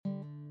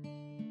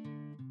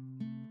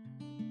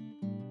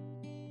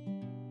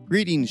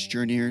Greetings,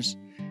 Journeyers,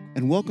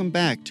 and welcome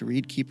back to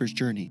Reed Keeper's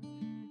Journey.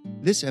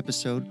 This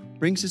episode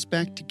brings us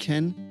back to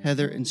Ken,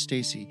 Heather, and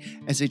Stacy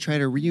as they try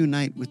to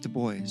reunite with the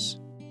boys.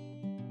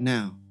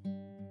 Now,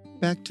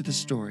 back to the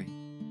story.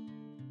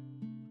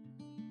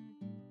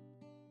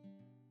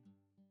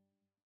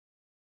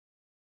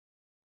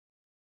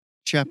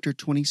 Chapter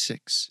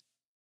 26.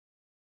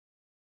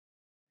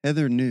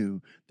 Heather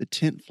knew the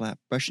tent flap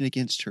brushing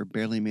against her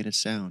barely made a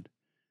sound,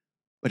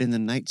 but in the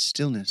night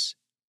stillness,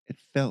 it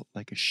felt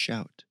like a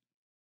shout.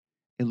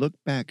 A look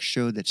back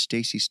showed that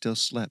Stacy still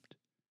slept.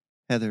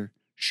 Heather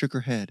shook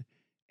her head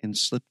and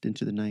slipped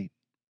into the night.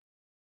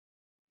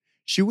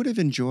 She would have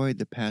enjoyed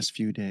the past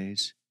few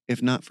days,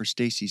 if not for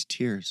Stacy's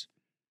tears.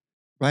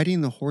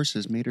 Riding the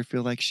horses made her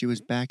feel like she was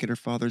back at her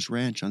father's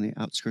ranch on the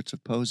outskirts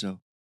of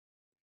Pozo.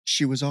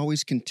 She was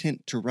always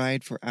content to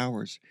ride for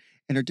hours,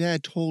 and her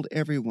dad told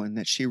everyone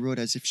that she rode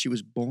as if she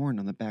was born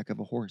on the back of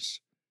a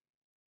horse.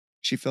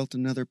 She felt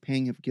another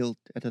pang of guilt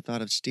at the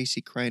thought of Stacy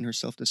crying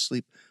herself to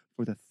sleep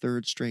for the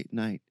third straight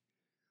night.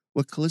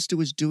 What Callista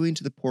was doing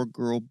to the poor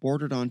girl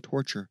bordered on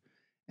torture,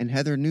 and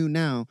Heather knew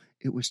now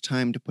it was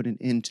time to put an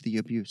end to the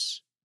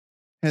abuse.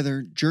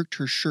 Heather jerked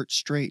her shirt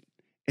straight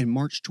and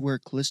marched to where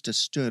Callista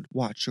stood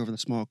watch over the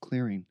small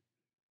clearing.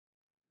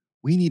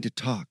 "We need to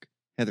talk,"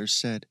 Heather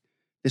said.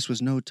 This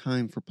was no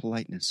time for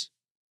politeness.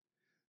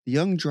 The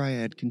young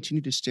dryad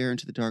continued to stare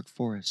into the dark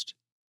forest.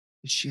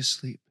 "Is she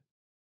asleep?"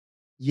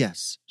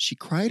 "Yes, she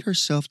cried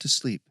herself to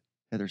sleep,"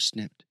 Heather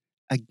snipped.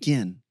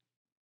 "Again."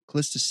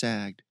 Callista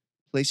sagged,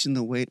 placing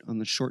the weight on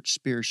the short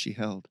spear she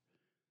held.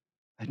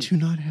 "I do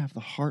not have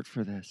the heart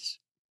for this.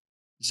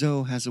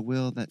 Zoe has a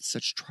will that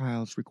such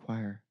trials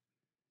require."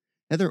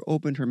 Heather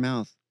opened her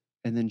mouth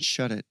and then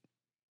shut it.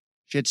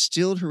 She had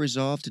steeled her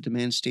resolve to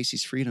demand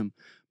Stacy's freedom,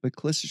 but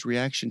Callista's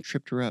reaction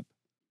tripped her up.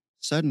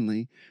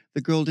 Suddenly,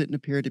 the girl didn't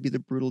appear to be the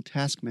brutal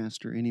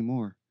taskmaster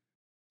anymore.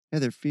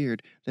 Heather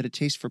feared that a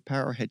taste for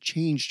power had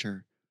changed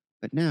her,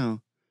 but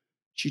now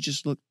she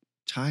just looked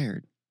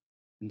tired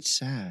and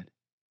sad.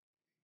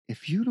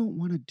 "If you don't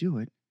want to do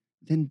it,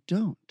 then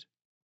don't.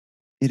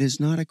 It is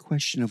not a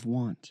question of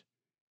want.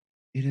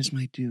 It is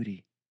my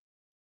duty."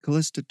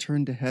 Callista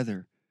turned to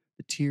Heather,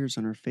 the tears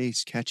on her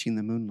face catching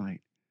the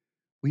moonlight.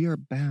 "We are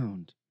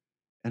bound,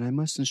 and I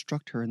must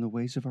instruct her in the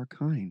ways of our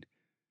kind.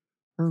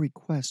 Her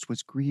request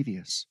was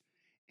grievous,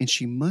 and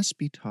she must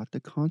be taught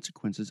the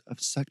consequences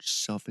of such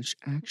selfish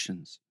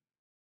actions."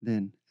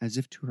 Then, as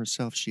if to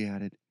herself, she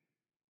added,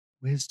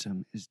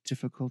 "Wisdom is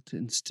difficult to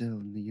instill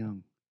in the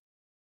young."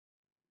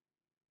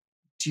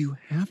 "Do you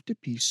have to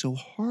be so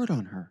hard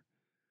on her?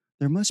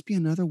 There must be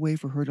another way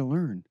for her to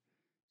learn."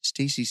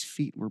 Stacy's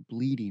feet were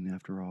bleeding,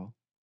 after all.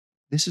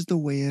 "This is the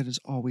way it has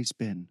always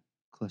been,"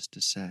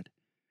 Callista said.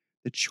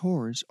 "The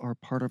chores are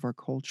part of our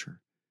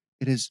culture.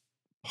 It is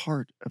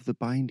part of the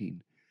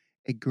binding.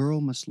 A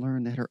girl must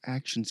learn that her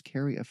actions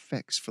carry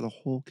effects for the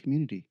whole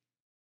community.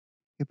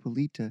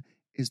 Hippolyta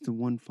is the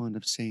one fond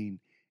of saying,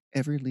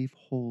 'Every leaf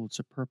holds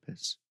a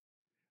purpose.'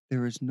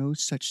 There is no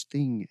such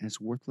thing as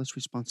worthless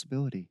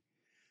responsibility.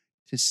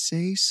 To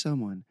say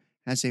someone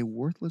has a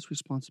worthless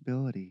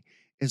responsibility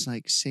is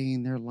like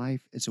saying their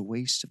life is a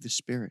waste of the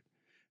spirit,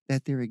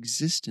 that their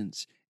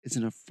existence is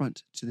an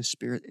affront to the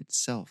spirit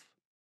itself.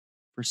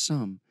 For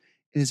some,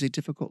 it is a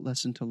difficult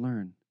lesson to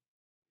learn.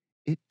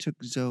 It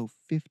took Zoe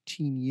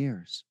 15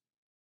 years,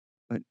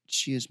 but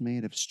she is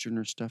made of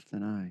sterner stuff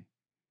than I.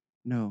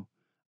 No,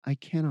 I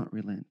cannot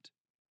relent,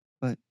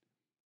 but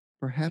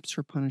perhaps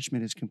her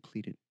punishment is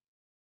completed.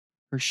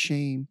 Her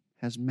shame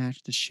has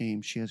matched the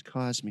shame she has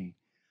caused me.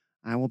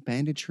 I will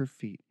bandage her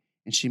feet,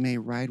 and she may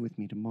ride with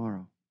me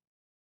tomorrow."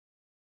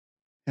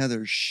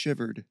 Heather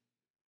shivered.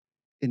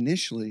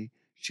 Initially,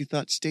 she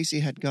thought Stacy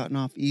had gotten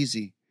off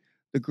easy.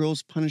 The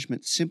girl's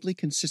punishment simply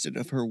consisted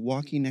of her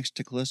walking next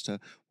to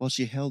Callista while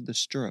she held the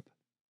stirrup.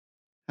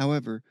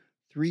 However,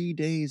 3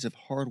 days of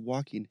hard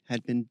walking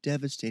had been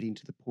devastating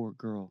to the poor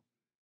girl.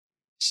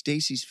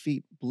 Stacy's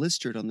feet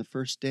blistered on the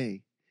first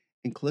day,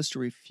 and Callista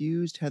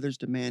refused Heather's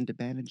demand to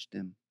bandage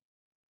them.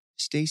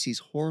 Stacy's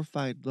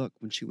horrified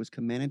look when she was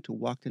commanded to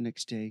walk the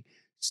next day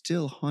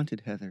still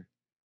haunted Heather.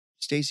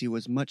 Stacy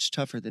was much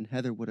tougher than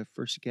Heather would have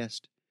first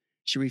guessed.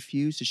 She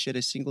refused to shed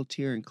a single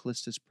tear in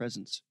Callista's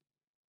presence.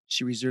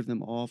 She reserved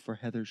them all for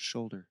Heather's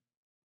shoulder.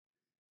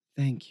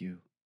 "Thank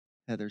you,"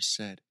 Heather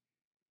said.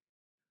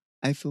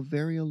 "I feel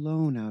very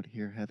alone out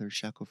here, Heather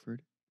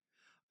Shackelford.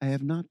 I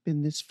have not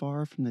been this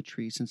far from the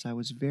tree since I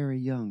was very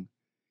young,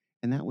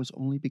 and that was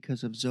only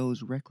because of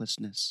Zoe's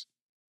recklessness.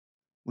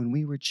 When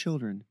we were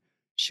children,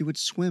 she would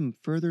swim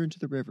further into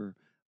the river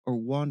or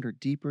wander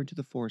deeper into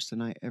the forest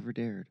than I ever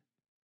dared.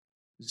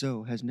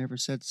 Zoe has never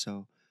said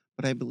so,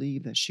 but I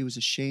believe that she was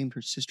ashamed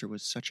her sister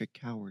was such a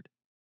coward."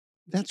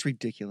 "That's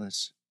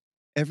ridiculous.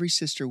 Every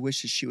sister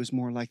wishes she was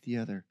more like the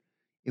other.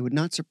 It would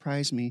not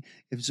surprise me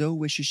if Zoe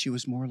wishes she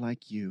was more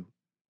like you.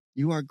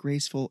 You are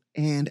graceful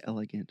and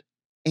elegant,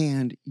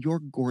 and you're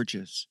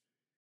gorgeous.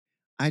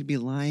 I'd be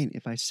lying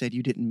if I said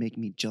you didn't make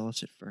me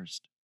jealous at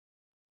first."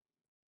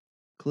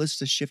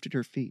 Callista shifted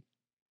her feet.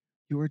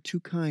 "You are too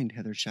kind,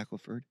 Heather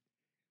Shackelford.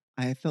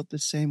 I have felt the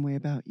same way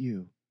about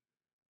you.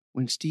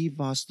 When Steve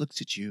Voss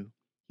looks at you,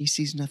 he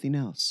sees nothing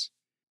else.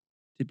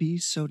 To be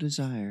so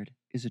desired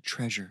is a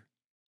treasure.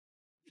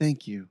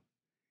 Thank you.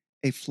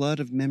 A flood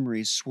of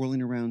memories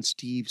swirling around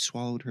Steve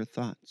swallowed her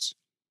thoughts.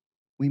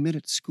 We met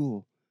at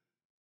school.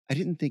 I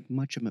didn't think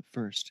much of him at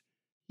first.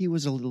 He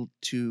was a little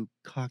too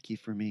cocky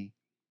for me.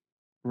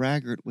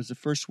 Braggart was the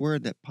first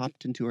word that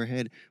popped into her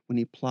head when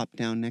he plopped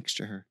down next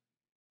to her.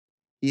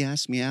 He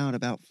asked me out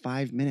about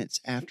 5 minutes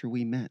after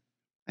we met.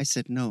 I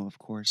said no, of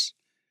course.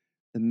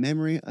 The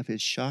memory of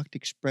his shocked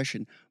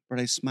expression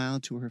brought a smile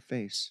to her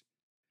face.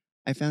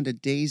 I found a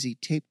daisy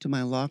taped to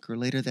my locker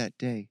later that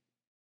day.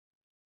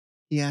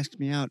 He asked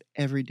me out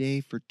every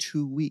day for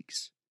 2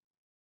 weeks,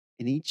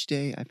 and each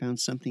day I found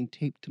something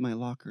taped to my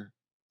locker: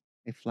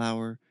 a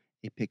flower,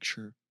 a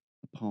picture,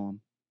 a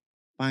poem.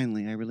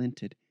 Finally, I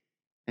relented,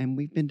 and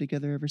we've been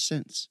together ever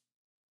since.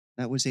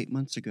 That was 8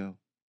 months ago.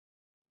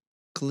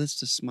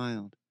 Callista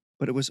smiled,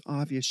 but it was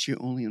obvious she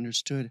only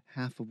understood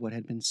half of what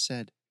had been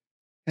said.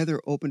 Heather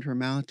opened her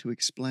mouth to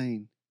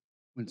explain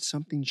when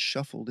something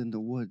shuffled in the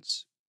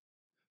woods.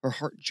 Her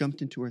heart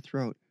jumped into her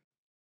throat.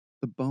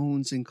 The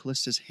bones in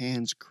Callista's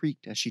hands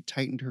creaked as she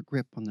tightened her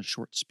grip on the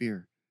short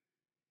spear.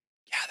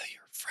 Gather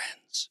your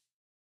friends.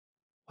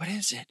 What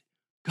is it?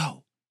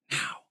 Go,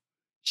 now,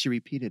 she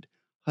repeated,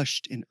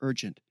 hushed and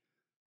urgent.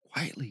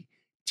 Quietly,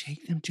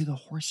 take them to the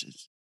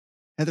horses.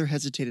 Heather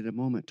hesitated a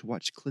moment to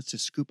watch Callista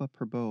scoop up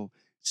her bow,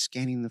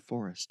 scanning the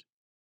forest.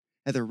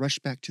 Heather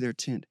rushed back to their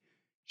tent.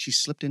 She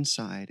slipped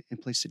inside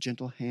and placed a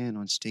gentle hand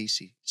on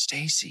Stacy.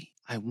 Stacy,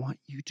 I want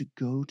you to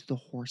go to the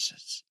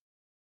horses.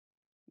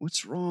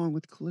 What's wrong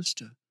with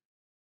Callista?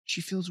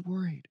 She feels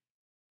worried.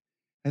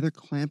 Heather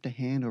clamped a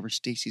hand over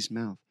Stacy's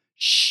mouth.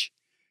 Shh!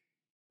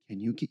 Can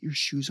you get your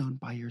shoes on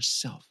by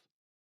yourself?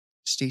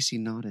 Stacy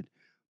nodded,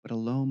 but a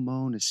low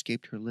moan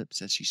escaped her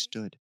lips as she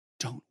stood.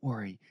 Don't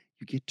worry,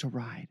 you get to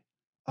ride.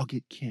 I'll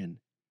get Ken,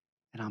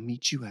 and I'll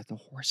meet you at the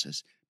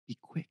horses. Be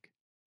quick,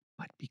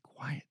 but be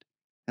quiet,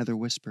 Heather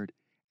whispered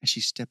as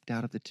she stepped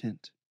out of the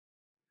tent.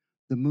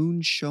 The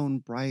moon shone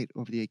bright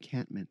over the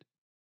encampment.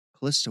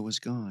 Callista was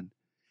gone.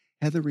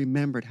 Heather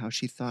remembered how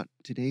she thought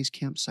today's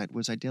campsite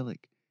was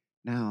idyllic.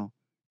 Now,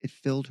 it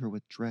filled her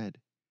with dread.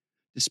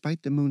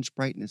 Despite the moon's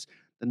brightness,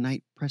 the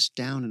night pressed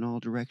down in all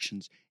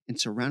directions and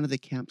surrounded the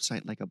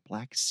campsite like a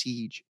black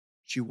siege.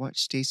 She watched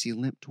Stacy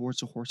limp towards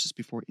the horses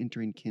before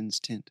entering Ken's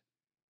tent.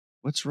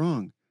 What's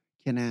wrong?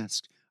 Ken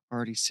asked,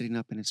 already sitting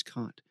up in his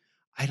cot.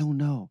 I don't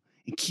know,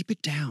 and keep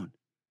it down,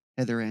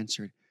 Heather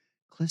answered.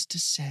 Callista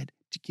said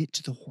to get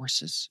to the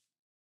horses.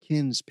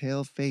 Ken's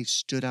pale face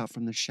stood out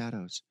from the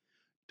shadows.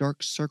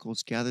 Dark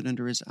circles gathered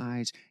under his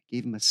eyes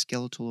gave him a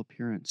skeletal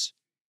appearance.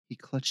 He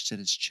clutched at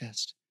his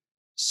chest.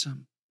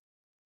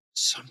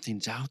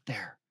 Something's out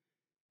there.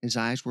 His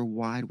eyes were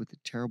wide with a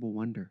terrible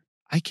wonder.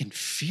 I can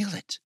feel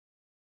it.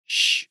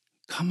 Shh,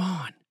 come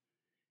on.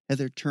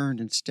 Heather turned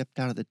and stepped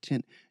out of the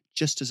tent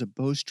just as a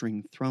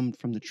bowstring thrummed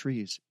from the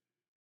trees.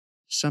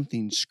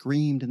 Something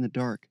screamed in the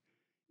dark.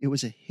 It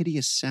was a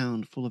hideous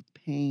sound full of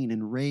pain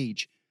and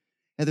rage.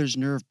 Heather's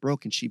nerve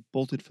broke and she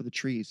bolted for the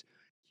trees.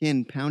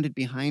 Ken pounded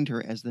behind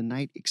her as the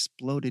night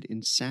exploded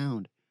in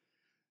sound.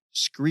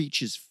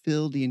 Screeches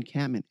filled the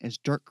encampment as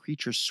dark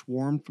creatures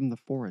swarmed from the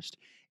forest.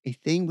 A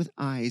thing with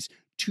eyes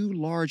too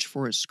large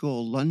for its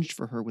skull lunged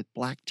for her with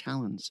black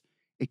talons.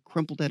 It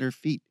crumpled at her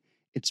feet,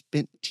 its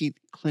bent teeth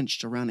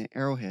clenched around an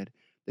arrowhead.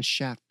 The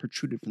shaft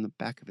protruded from the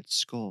back of its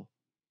skull.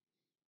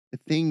 The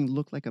thing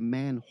looked like a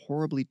man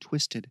horribly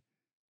twisted.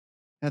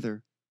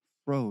 Heather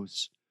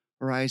froze,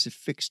 her eyes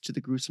affixed to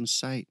the gruesome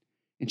sight,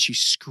 and she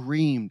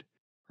screamed.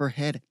 Her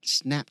head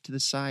snapped to the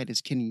side as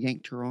Ken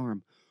yanked her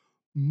arm.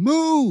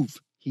 Move!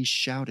 He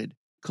shouted.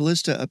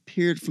 Callista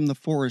appeared from the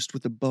forest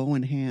with a bow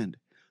in hand,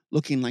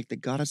 looking like the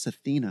goddess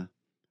Athena.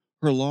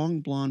 Her long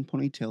blonde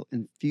ponytail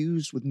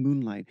infused with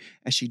moonlight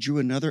as she drew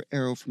another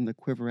arrow from the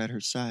quiver at her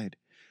side.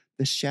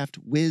 The shaft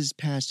whizzed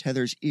past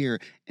Heather's ear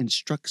and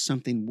struck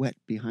something wet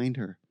behind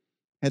her.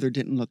 Heather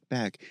didn't look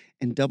back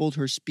and doubled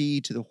her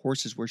speed to the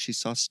horses where she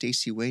saw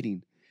Stacy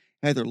waiting.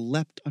 Heather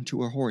leapt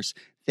onto her horse,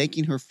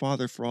 thanking her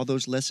father for all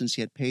those lessons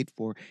he had paid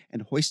for,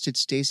 and hoisted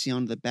Stacy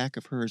onto the back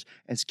of hers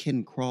as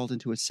Ken crawled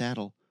into his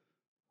saddle.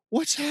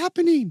 What's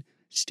happening?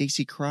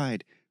 Stacy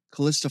cried.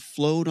 Callista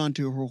flowed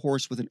onto her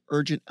horse with an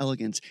urgent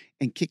elegance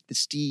and kicked the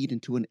steed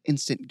into an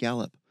instant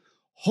gallop.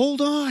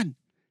 Hold on!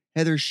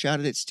 Heather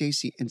shouted at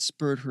Stacy and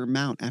spurred her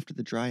mount after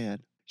the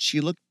dryad.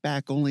 She looked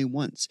back only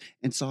once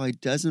and saw a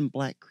dozen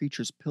black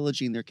creatures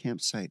pillaging their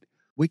campsite.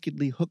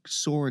 Wickedly hooked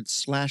swords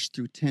slashed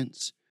through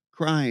tents.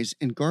 Cries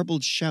and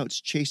garbled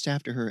shouts chased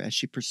after her as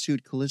she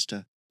pursued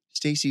Callista.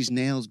 Stacy's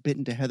nails bit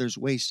into Heather's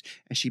waist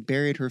as she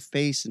buried her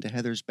face into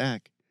Heather's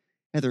back.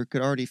 Heather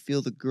could already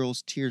feel the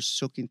girl's tears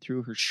soaking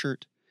through her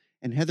shirt,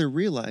 and Heather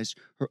realized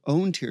her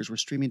own tears were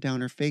streaming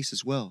down her face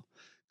as well.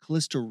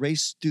 Callista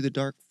raced through the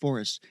dark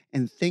forest,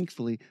 and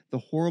thankfully the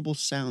horrible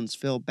sounds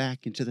fell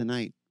back into the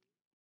night.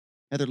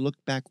 Heather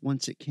looked back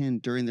once at Ken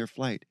during their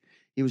flight.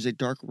 He was a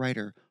dark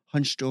rider,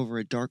 hunched over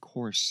a dark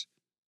horse.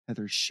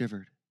 Heather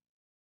shivered.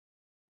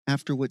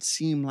 After what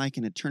seemed like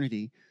an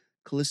eternity,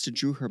 Callista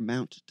drew her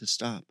mount to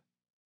stop.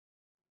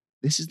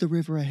 This is the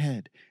river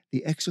ahead.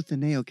 The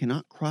Exotheneo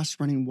cannot cross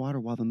running water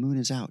while the moon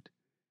is out.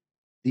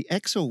 The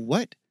Exo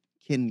what?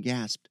 Kin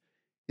gasped.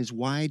 His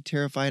wide,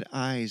 terrified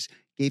eyes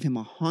gave him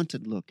a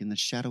haunted look in the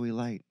shadowy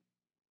light.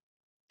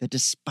 The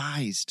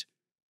despised.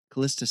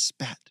 Callista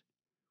spat.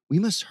 We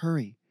must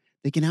hurry.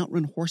 They can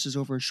outrun horses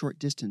over a short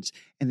distance,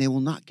 and they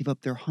will not give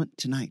up their hunt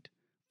tonight.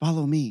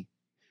 Follow me.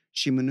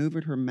 She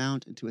maneuvered her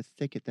mount into a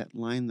thicket that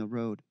lined the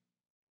road.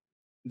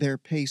 Their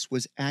pace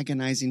was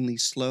agonizingly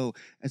slow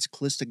as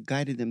Callista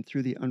guided them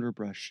through the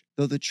underbrush,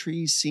 though the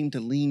trees seemed to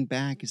lean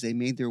back as they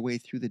made their way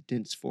through the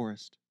dense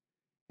forest.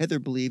 Heather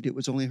believed it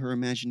was only her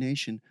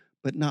imagination,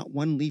 but not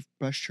one leaf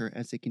brushed her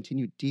as they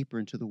continued deeper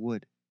into the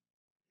wood.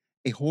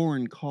 A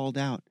horn called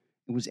out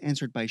and was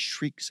answered by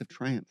shrieks of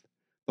triumph.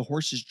 The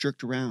horses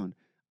jerked around,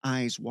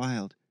 eyes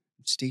wild.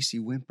 Stacy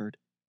whimpered.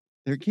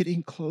 They're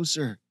getting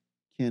closer,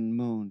 Ken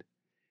moaned.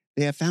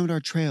 They have found our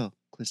trail,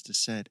 Callista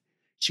said.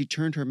 She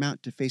turned her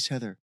mount to face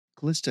Heather.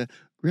 Callista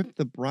gripped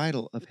the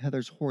bridle of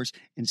Heather's horse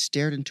and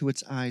stared into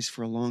its eyes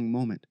for a long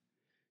moment.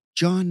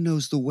 John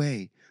knows the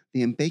way.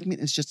 The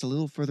embankment is just a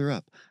little further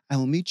up. I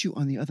will meet you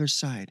on the other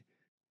side,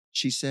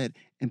 she said,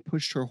 and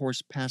pushed her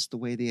horse past the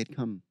way they had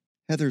come.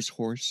 Heather's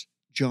horse,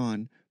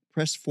 John,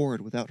 pressed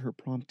forward without her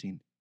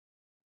prompting.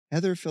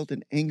 Heather felt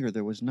an anger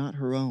that was not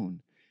her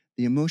own.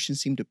 The emotion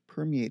seemed to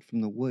permeate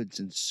from the woods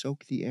and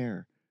soak the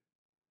air.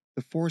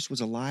 The forest was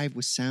alive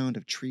with sound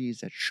of trees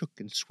that shook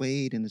and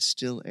swayed in the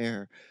still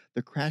air.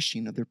 The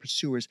crashing of their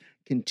pursuers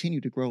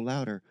continued to grow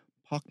louder,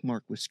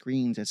 pockmarked with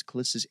screams as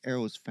Callista's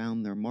arrows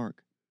found their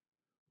mark.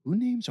 Who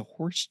names a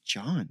horse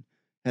John?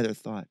 Heather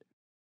thought.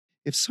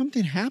 If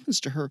something happens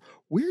to her,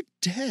 we're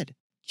dead.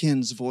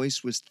 Ken's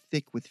voice was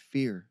thick with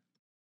fear.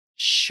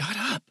 Shut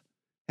up,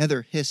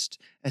 Heather hissed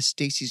as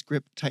Stacy's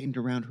grip tightened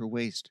around her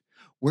waist.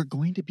 We're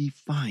going to be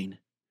fine.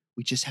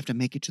 We just have to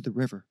make it to the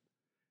river.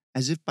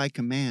 As if by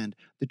command,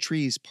 the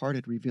trees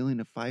parted, revealing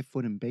a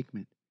 5-foot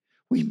embankment.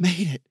 We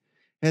made it!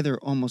 Heather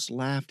almost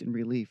laughed in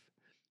relief.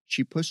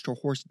 She pushed her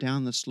horse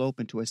down the slope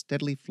into a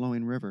steadily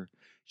flowing river.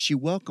 She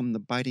welcomed the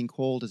biting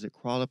cold as it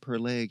crawled up her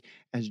leg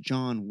as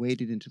John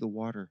waded into the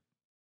water.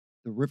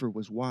 The river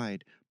was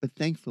wide, but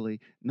thankfully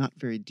not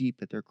very deep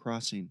at their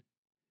crossing.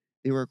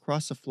 They were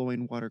across the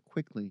flowing water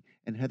quickly,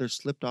 and Heather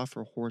slipped off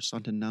her horse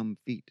onto numb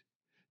feet.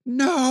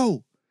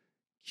 No!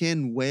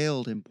 Ken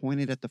wailed and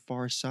pointed at the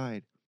far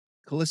side.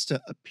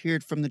 Callista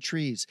appeared from the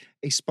trees,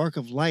 a spark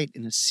of light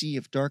in a sea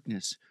of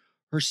darkness.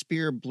 Her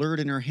spear blurred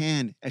in her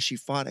hand as she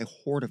fought a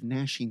horde of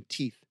gnashing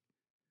teeth.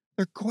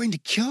 They're going to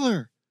kill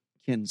her,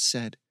 Ken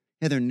said.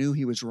 Heather knew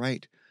he was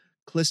right.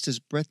 Callista's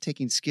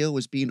breathtaking skill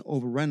was being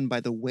overrun by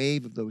the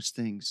wave of those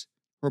things.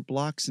 Her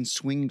blocks and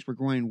swings were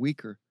growing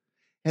weaker.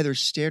 Heather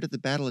stared at the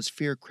battle as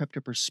fear crept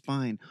up her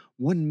spine.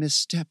 One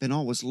misstep and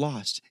all was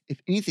lost.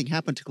 If anything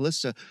happened to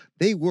Callista,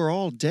 they were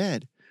all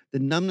dead. The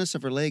numbness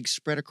of her legs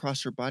spread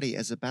across her body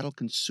as the battle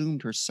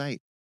consumed her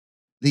sight.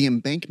 The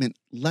embankment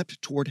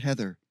leapt toward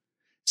Heather.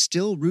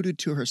 Still rooted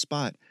to her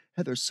spot,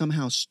 Heather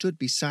somehow stood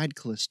beside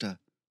Callista.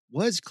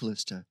 Was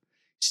Callista.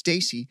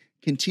 Stacy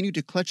continued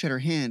to clutch at her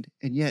hand,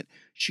 and yet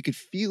she could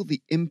feel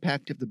the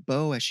impact of the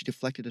bow as she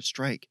deflected a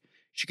strike.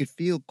 She could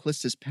feel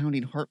Callista's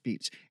pounding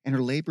heartbeats and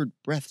her labored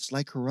breaths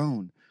like her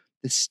own.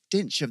 The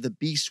stench of the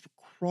beast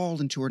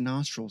crawled into her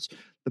nostrils.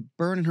 The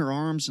burn in her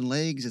arms and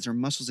legs as her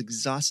muscles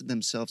exhausted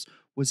themselves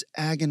was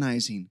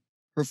agonizing.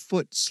 Her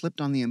foot slipped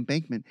on the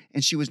embankment,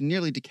 and she was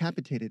nearly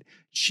decapitated.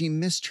 She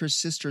missed her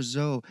sister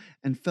Zoe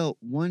and felt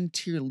one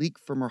tear leak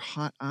from her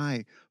hot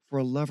eye for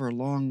a lover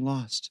long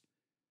lost.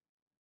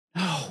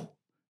 No,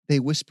 they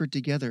whispered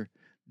together.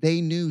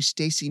 They knew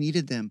Stacy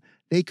needed them.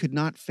 They could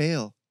not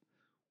fail.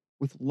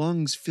 With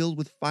lungs filled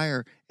with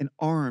fire and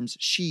arms,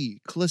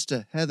 she,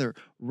 Callista, Heather,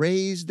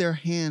 raised their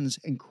hands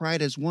and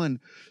cried as one,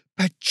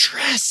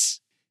 Patress!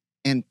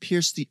 And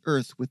pierced the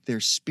earth with their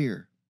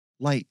spear.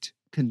 Light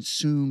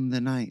consumed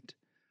the night.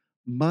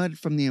 Mud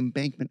from the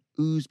embankment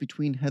oozed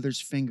between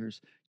Heather's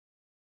fingers.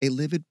 A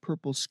livid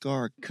purple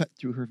scar cut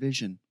through her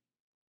vision.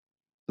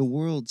 The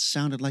world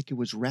sounded like it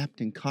was wrapped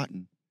in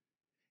cotton.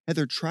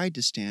 Heather tried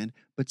to stand,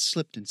 but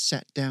slipped and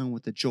sat down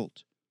with a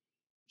jolt.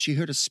 She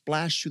heard a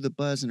splash through the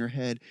buzz in her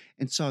head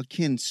and saw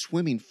Ken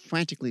swimming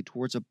frantically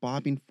towards a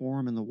bobbing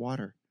form in the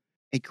water.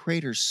 A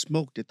crater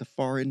smoked at the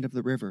far end of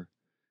the river.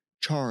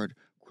 Charred,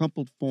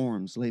 crumpled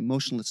forms lay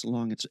motionless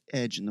along its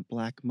edge in the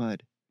black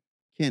mud.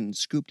 Ken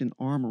scooped an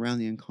arm around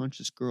the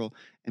unconscious girl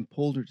and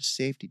pulled her to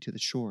safety to the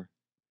shore.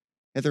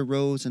 Heather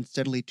rose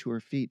unsteadily to her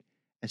feet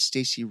as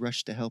Stacy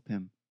rushed to help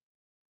him.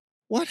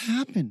 What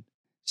happened?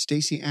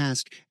 Stacy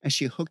asked as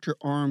she hooked her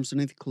arms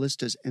underneath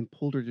Callista's and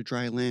pulled her to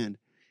dry land.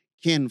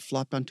 Ken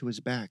flopped onto his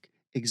back,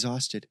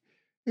 exhausted.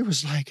 It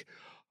was like,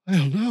 I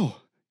don't know,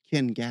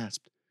 Ken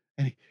gasped.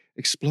 An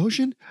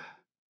explosion?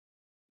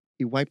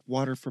 He wiped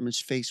water from his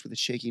face with a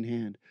shaking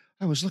hand.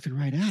 I was looking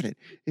right at it.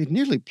 It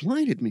nearly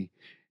blinded me.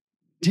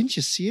 Didn't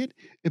you see it?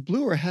 It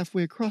blew her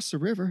halfway across the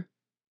river.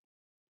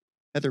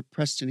 Heather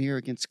pressed an ear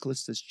against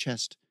Callista's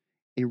chest.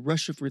 A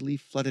rush of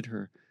relief flooded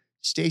her.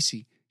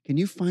 Stacy, can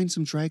you find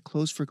some dry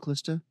clothes for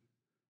Callista?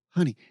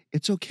 Honey,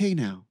 it's okay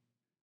now.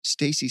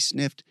 Stacy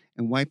sniffed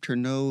and wiped her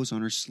nose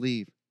on her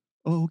sleeve.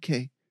 Oh,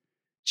 okay,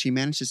 she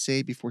managed to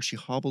say before she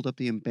hobbled up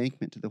the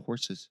embankment to the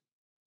horses.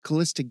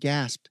 Callista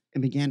gasped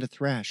and began to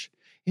thrash.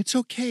 It's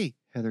okay,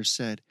 Heather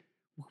said.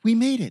 We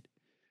made it.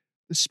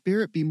 The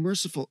spirit be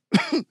merciful.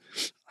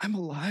 I'm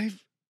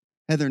alive.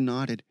 Heather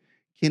nodded.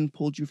 Ken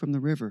pulled you from the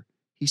river.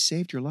 He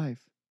saved your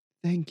life.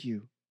 Thank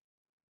you.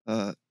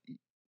 Uh,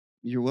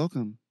 you're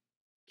welcome.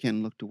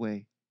 Ken looked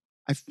away.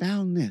 I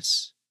found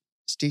this.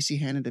 Stacy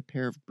handed a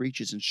pair of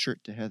breeches and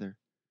shirt to Heather.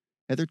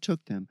 Heather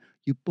took them.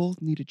 You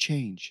both need a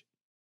change.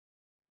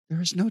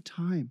 There is no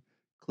time.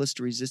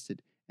 Callista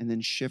resisted and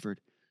then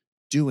shivered.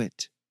 Do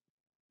it.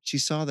 She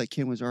saw that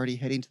Ken was already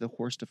heading to the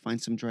horse to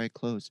find some dry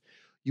clothes.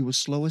 You will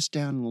slow us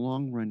down in the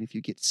long run if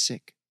you get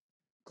sick.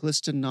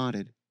 Callista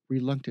nodded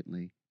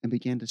reluctantly and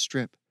began to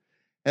strip.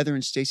 Heather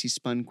and Stacy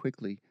spun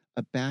quickly,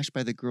 abashed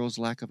by the girl's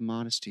lack of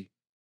modesty.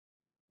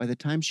 By the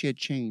time she had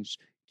changed,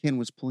 Ken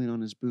was pulling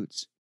on his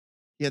boots.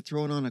 He had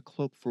thrown on a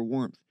cloak for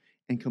warmth,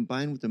 and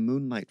combined with the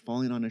moonlight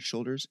falling on his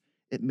shoulders,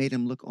 it made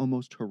him look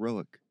almost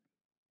heroic.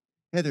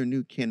 Heather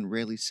knew Ken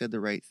rarely said the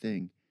right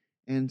thing,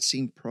 and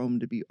seemed prone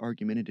to be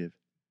argumentative.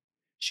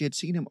 She had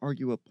seen him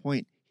argue a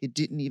point he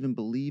didn't even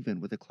believe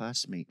in with a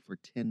classmate for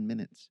 10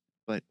 minutes,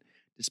 but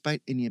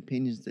despite any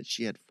opinions that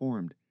she had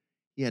formed,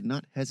 he had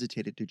not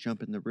hesitated to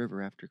jump in the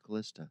river after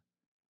Callista.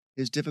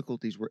 His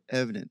difficulties were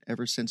evident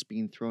ever since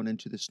being thrown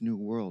into this new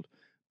world,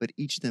 but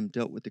each of them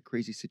dealt with the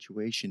crazy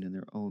situation in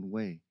their own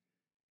way.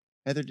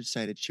 Heather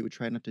decided she would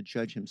try not to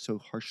judge him so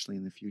harshly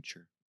in the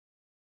future.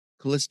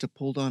 Callista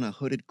pulled on a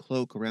hooded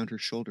cloak around her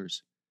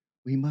shoulders.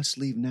 We must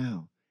leave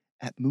now.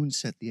 At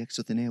moonset, the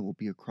Exothanael will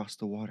be across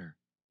the water.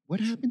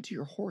 What happened to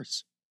your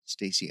horse?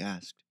 Stacy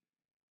asked.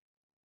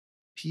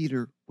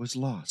 Peter was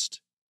lost.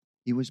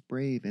 He was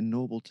brave and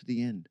noble to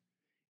the end.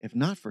 If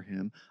not for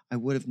him, I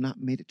would have not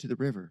made it to the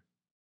river.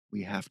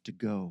 We have to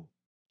go,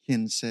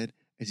 Ken said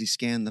as he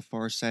scanned the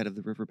far side of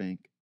the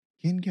riverbank.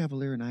 Ken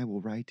Cavalier and I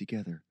will ride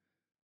together,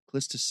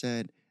 Callista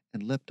said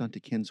and leapt onto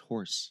Ken's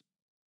horse.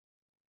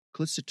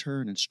 Callista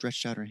turned and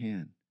stretched out her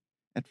hand.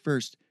 At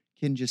first,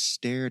 Ken just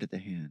stared at the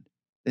hand,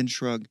 then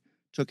shrugged,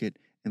 took it,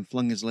 and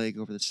flung his leg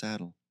over the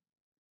saddle.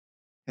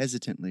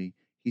 Hesitantly,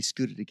 he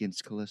scooted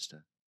against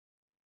Callista.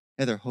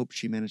 Heather hoped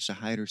she managed to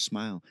hide her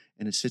smile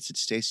and assisted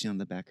Stacy on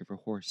the back of her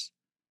horse.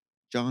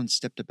 John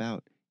stepped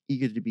about,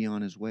 eager to be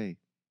on his way.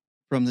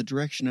 From the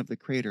direction of the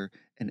crater,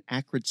 an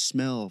acrid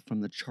smell from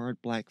the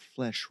charred black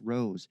flesh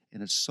rose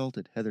and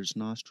assaulted Heather's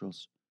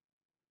nostrils.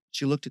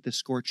 She looked at the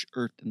scorched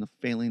earth in the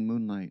failing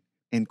moonlight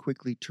and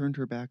quickly turned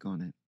her back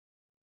on it.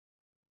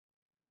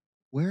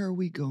 Where are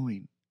we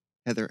going?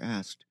 Heather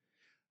asked.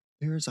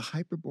 There is a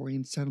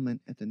Hyperborean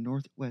settlement at the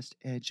northwest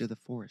edge of the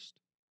forest,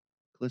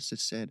 Callista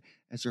said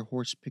as her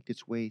horse picked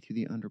its way through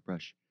the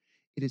underbrush.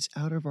 It is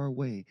out of our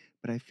way,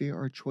 but I fear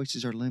our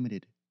choices are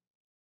limited.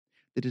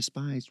 The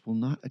despised will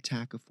not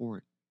attack a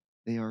fort.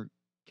 They are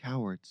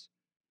cowards.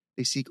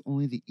 They seek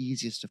only the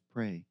easiest of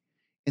prey.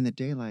 In the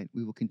daylight,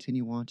 we will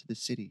continue on to the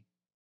city.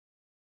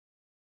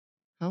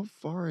 How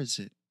far is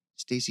it?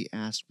 Stacy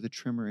asked with a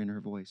tremor in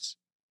her voice.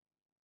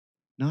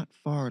 Not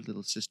far,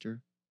 little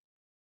sister.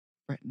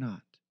 Fret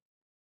not.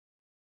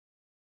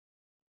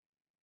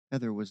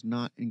 Heather was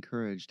not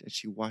encouraged as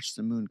she watched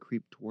the moon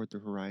creep toward the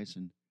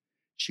horizon.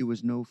 She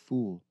was no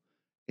fool.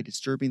 A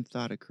disturbing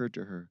thought occurred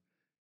to her.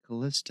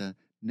 Callista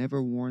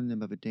never warned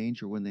them of a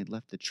danger when they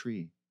left the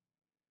tree.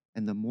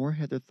 And the more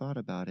Heather thought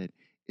about it,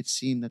 it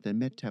seemed that the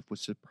Metcalf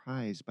was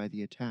surprised by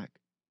the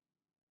attack.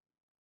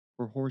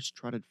 Her horse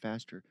trotted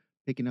faster,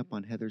 picking up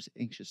on Heather's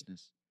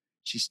anxiousness.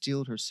 She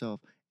steeled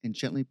herself and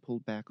gently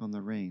pulled back on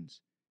the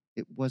reins.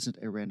 It wasn't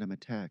a random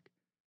attack.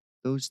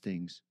 Those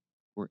things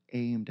were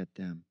aimed at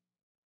them.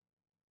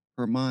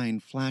 Her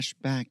mind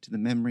flashed back to the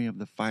memory of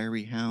the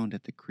fiery hound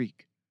at the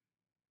creek.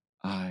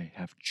 I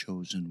have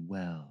chosen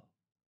well.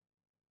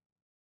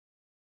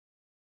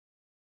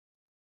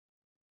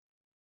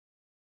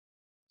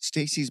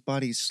 Stacy's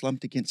body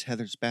slumped against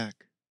Heather's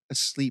back,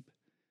 asleep,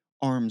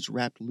 arms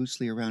wrapped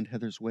loosely around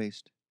Heather's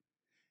waist.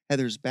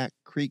 Heather's back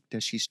creaked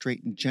as she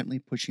straightened, gently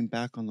pushing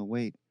back on the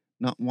weight,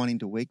 not wanting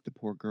to wake the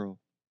poor girl.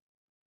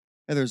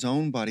 Heather's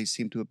own body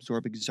seemed to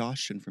absorb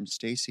exhaustion from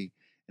Stacy,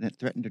 and it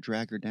threatened to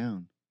drag her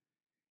down.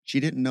 She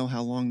didn't know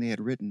how long they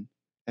had ridden,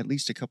 at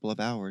least a couple of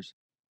hours,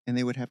 and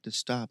they would have to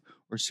stop,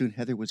 or soon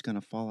Heather was going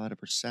to fall out of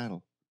her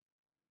saddle.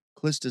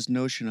 Callista's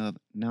notion of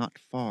not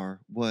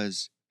far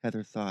was,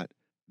 Heather thought,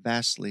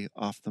 vastly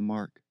off the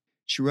mark.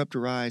 She rubbed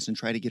her eyes and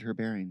tried to get her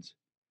bearings.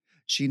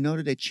 She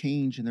noted a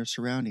change in their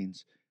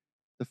surroundings.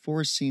 The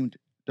forest seemed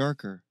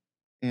darker,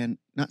 and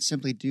not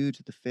simply due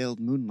to the failed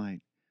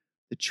moonlight.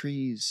 The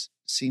trees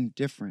seemed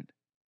different,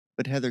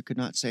 but Heather could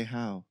not say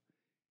how.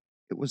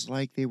 It was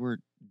like they were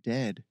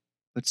dead,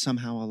 but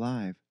somehow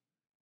alive.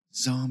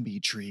 Zombie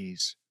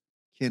trees,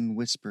 Ken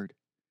whispered.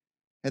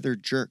 Heather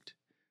jerked.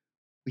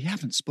 We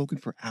haven't spoken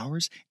for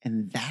hours,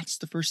 and that's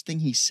the first thing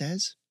he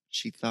says?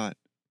 She thought.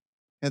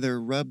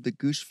 Heather rubbed the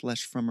goose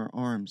flesh from her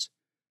arms.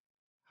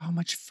 How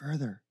much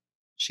further?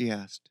 She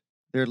asked.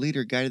 Their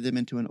leader guided them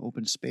into an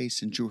open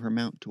space and drew her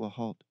mount to a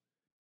halt.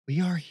 We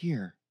are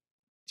here.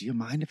 Do you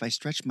mind if I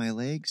stretch my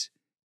legs?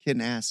 Ken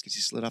asked as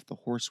he slid off the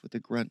horse with a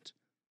grunt.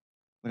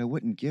 What I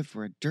wouldn't give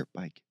for a dirt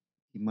bike,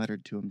 he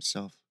muttered to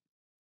himself.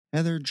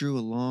 Heather drew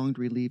a long,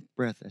 relieved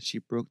breath as she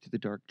broke through the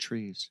dark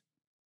trees.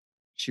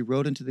 She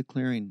rode into the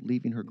clearing,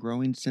 leaving her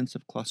growing sense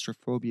of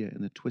claustrophobia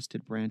in the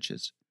twisted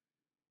branches.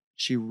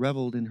 She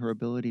reveled in her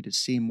ability to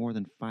see more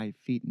than 5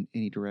 feet in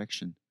any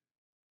direction.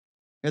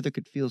 Heather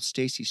could feel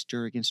Stacy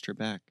stir against her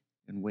back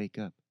and wake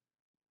up.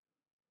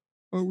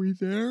 Are we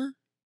there?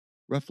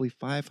 Roughly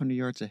 500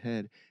 yards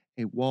ahead,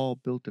 a wall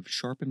built of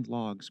sharpened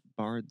logs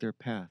barred their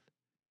path.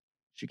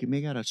 She could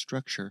make out a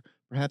structure,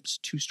 perhaps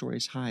 2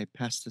 stories high,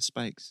 past the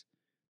spikes.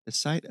 The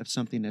sight of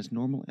something as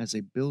normal as a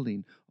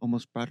building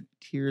almost brought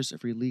tears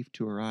of relief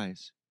to her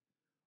eyes.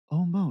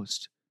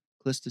 Almost.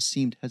 Callista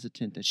seemed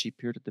hesitant as she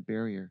peered at the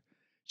barrier.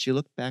 She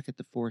looked back at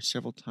the forest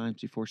several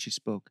times before she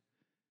spoke.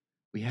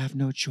 We have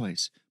no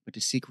choice but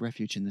to seek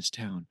refuge in this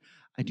town.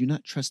 I do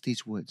not trust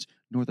these woods,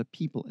 nor the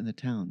people in the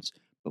towns,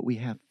 but we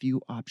have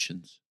few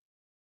options.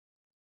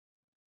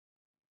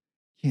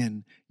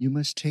 Ken, you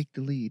must take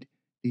the lead.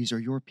 These are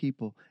your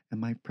people, and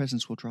my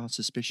presence will draw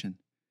suspicion.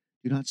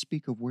 Do not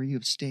speak of where you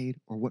have stayed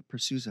or what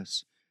pursues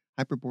us.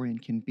 Hyperborean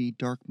can be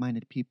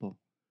dark-minded people.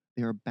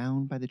 They are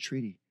bound by the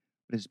treaty,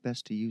 but it is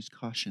best to use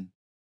caution.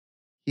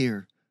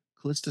 Here,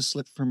 Callista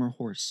slipped from her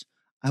horse.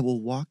 I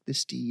will walk the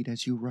steed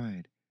as you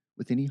ride.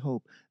 With any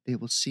hope, they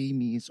will see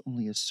me as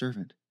only a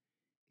servant.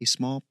 A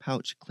small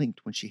pouch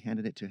clinked when she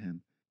handed it to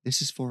him.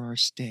 This is for our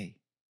stay.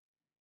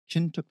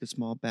 Ken took the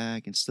small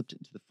bag and slipped it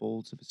into the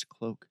folds of his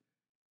cloak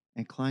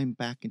and climbed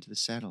back into the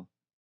saddle.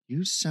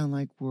 You sound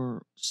like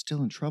we're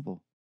still in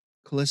trouble.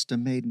 Callista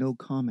made no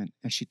comment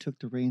as she took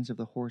the reins of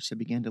the horse and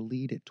began to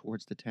lead it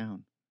towards the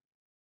town.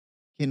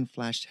 Ken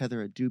flashed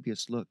Heather a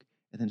dubious look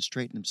and then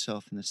straightened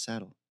himself in the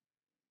saddle.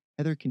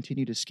 Heather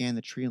continued to scan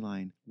the tree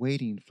line,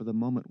 waiting for the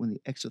moment when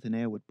the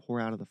Exothenea would pour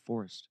out of the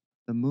forest.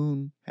 The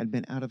moon had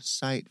been out of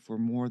sight for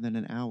more than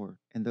an hour,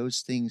 and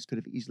those things could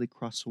have easily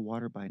crossed the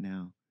water by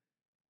now.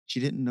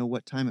 She didn't know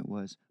what time it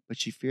was, but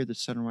she feared the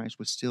sunrise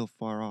was still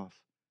far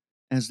off.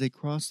 As they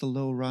crossed the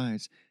low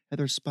rise,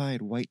 Heather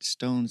spied white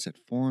stones that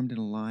formed in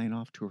a line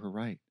off to her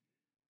right.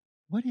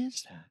 What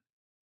is that?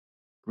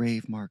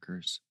 Grave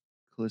markers,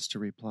 Callista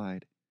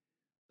replied.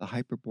 The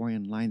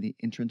Hyperborean lined the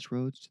entrance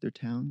roads to their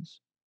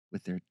towns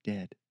with their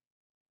dead.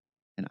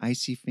 An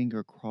icy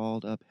finger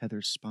crawled up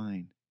Heather's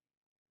spine.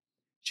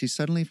 She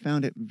suddenly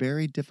found it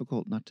very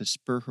difficult not to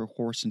spur her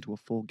horse into a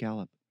full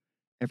gallop.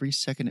 Every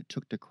second it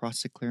took to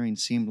cross the clearing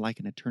seemed like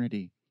an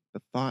eternity.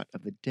 The thought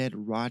of the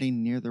dead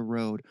rotting near the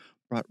road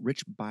brought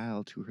rich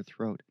bile to her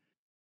throat.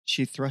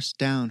 She thrust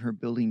down her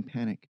building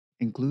panic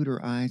and glued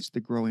her eyes to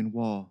the growing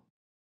wall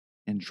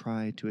and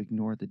tried to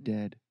ignore the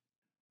dead.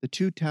 The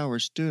 2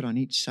 towers stood on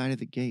each side of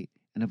the gate,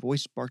 and a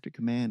voice barked a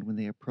command when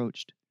they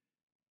approached.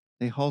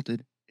 They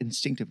halted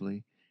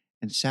instinctively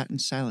and sat in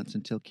silence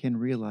until Ken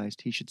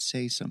realized he should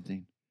say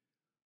something.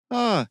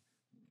 Ah,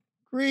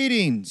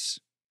 greetings,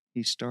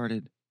 he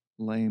started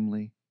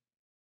lamely.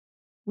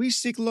 We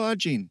seek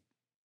lodging.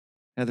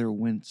 Heather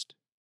winced.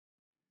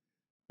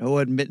 No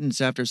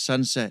admittance after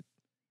sunset,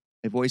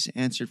 a voice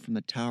answered from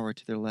the tower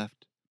to their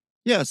left.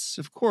 Yes,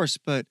 of course,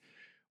 but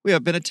we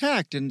have been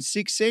attacked and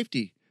seek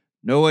safety.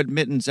 No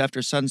admittance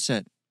after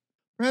sunset.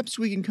 Perhaps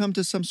we can come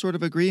to some sort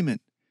of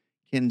agreement,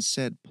 Ken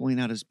said, pulling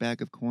out his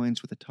bag of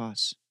coins with a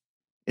toss.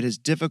 It is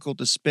difficult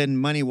to spend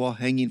money while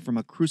hanging from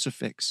a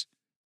crucifix,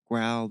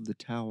 growled the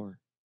tower.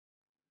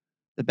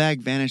 The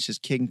bag vanished as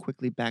Ken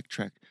quickly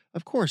backtracked.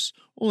 Of course,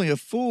 only a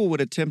fool would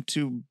attempt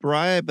to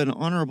bribe an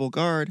honorable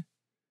guard.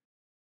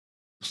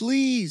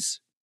 Please!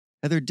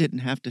 Heather didn't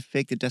have to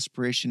fake the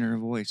desperation in her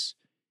voice.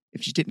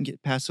 If she didn't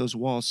get past those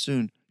walls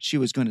soon, she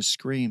was going to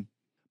scream.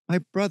 My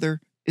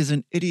brother is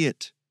an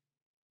idiot.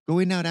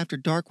 Going out after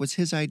dark was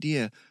his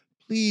idea.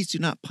 Please do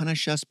not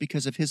punish us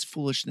because of his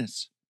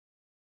foolishness.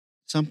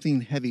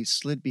 Something heavy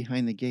slid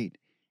behind the gate,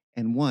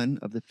 and one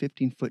of the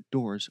 15-foot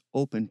doors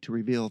opened to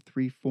reveal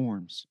 3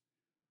 forms.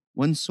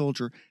 One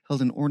soldier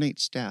held an ornate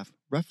staff,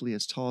 roughly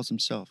as tall as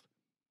himself.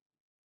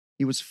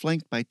 He was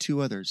flanked by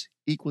 2 others,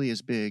 equally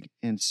as big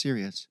and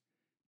serious.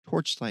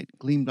 Torchlight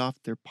gleamed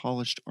off their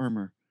polished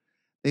armor.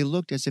 They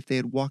looked as if they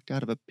had walked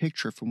out of a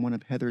picture from one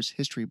of Heather's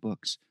history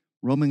books,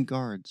 Roman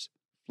guards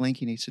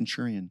flanking a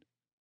centurion.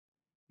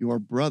 Your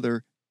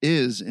brother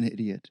is an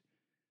idiot.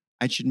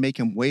 I should make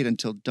him wait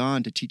until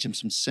dawn to teach him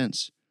some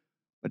sense,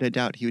 but I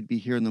doubt he would be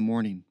here in the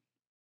morning.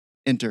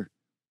 Enter,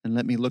 and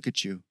let me look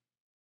at you.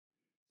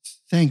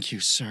 Thank you,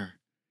 sir,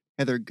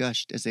 Heather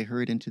gushed as they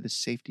hurried into the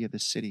safety of the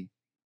city.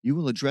 You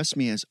will address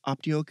me as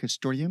Optio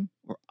Castorium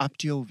or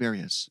Optio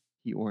Varius,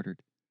 he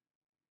ordered.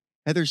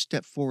 Heather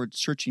stepped forward,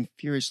 searching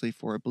furiously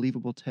for a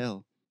believable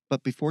tale,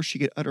 but before she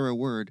could utter a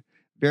word,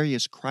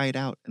 Varius cried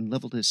out and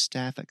leveled his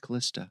staff at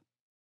Callista.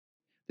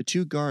 The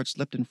 2 guards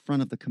leapt in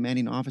front of the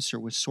commanding officer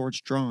with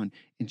swords drawn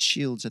and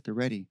shields at the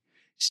ready.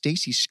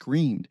 Stacy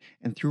screamed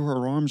and threw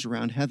her arms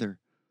around Heather.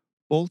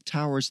 Both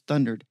towers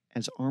thundered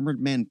as armored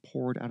men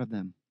poured out of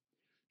them.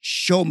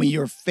 "Show me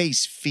your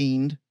face,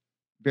 fiend!"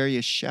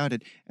 Varius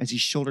shouted as he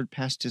shouldered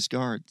past his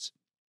guards.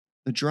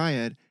 The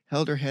Dryad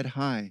held her head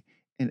high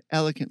and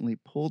elegantly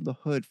pulled the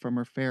hood from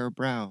her fair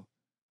brow.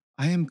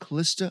 "I am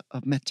Callista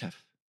of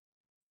Meteph,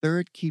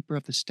 third keeper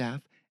of the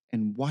staff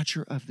and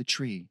watcher of the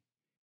tree.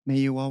 May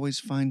you always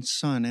find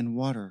sun and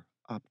water,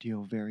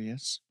 Optio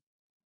Varius.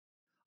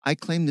 I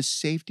claim the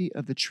safety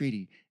of the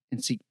treaty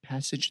and seek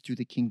passage through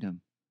the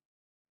kingdom."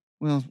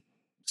 "Well,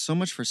 so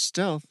much for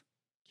stealth,"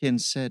 Kin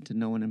said to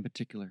no one in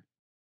particular.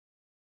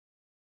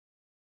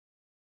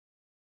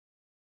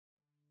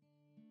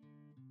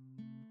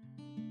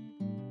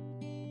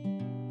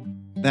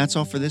 That's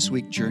all for this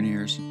week,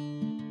 Journeyers.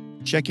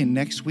 Check in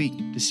next week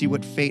to see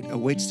what fate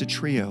awaits the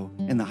trio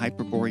in the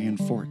Hyperborean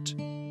fort.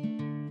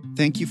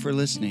 Thank you for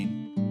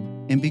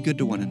listening, and be good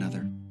to one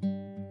another.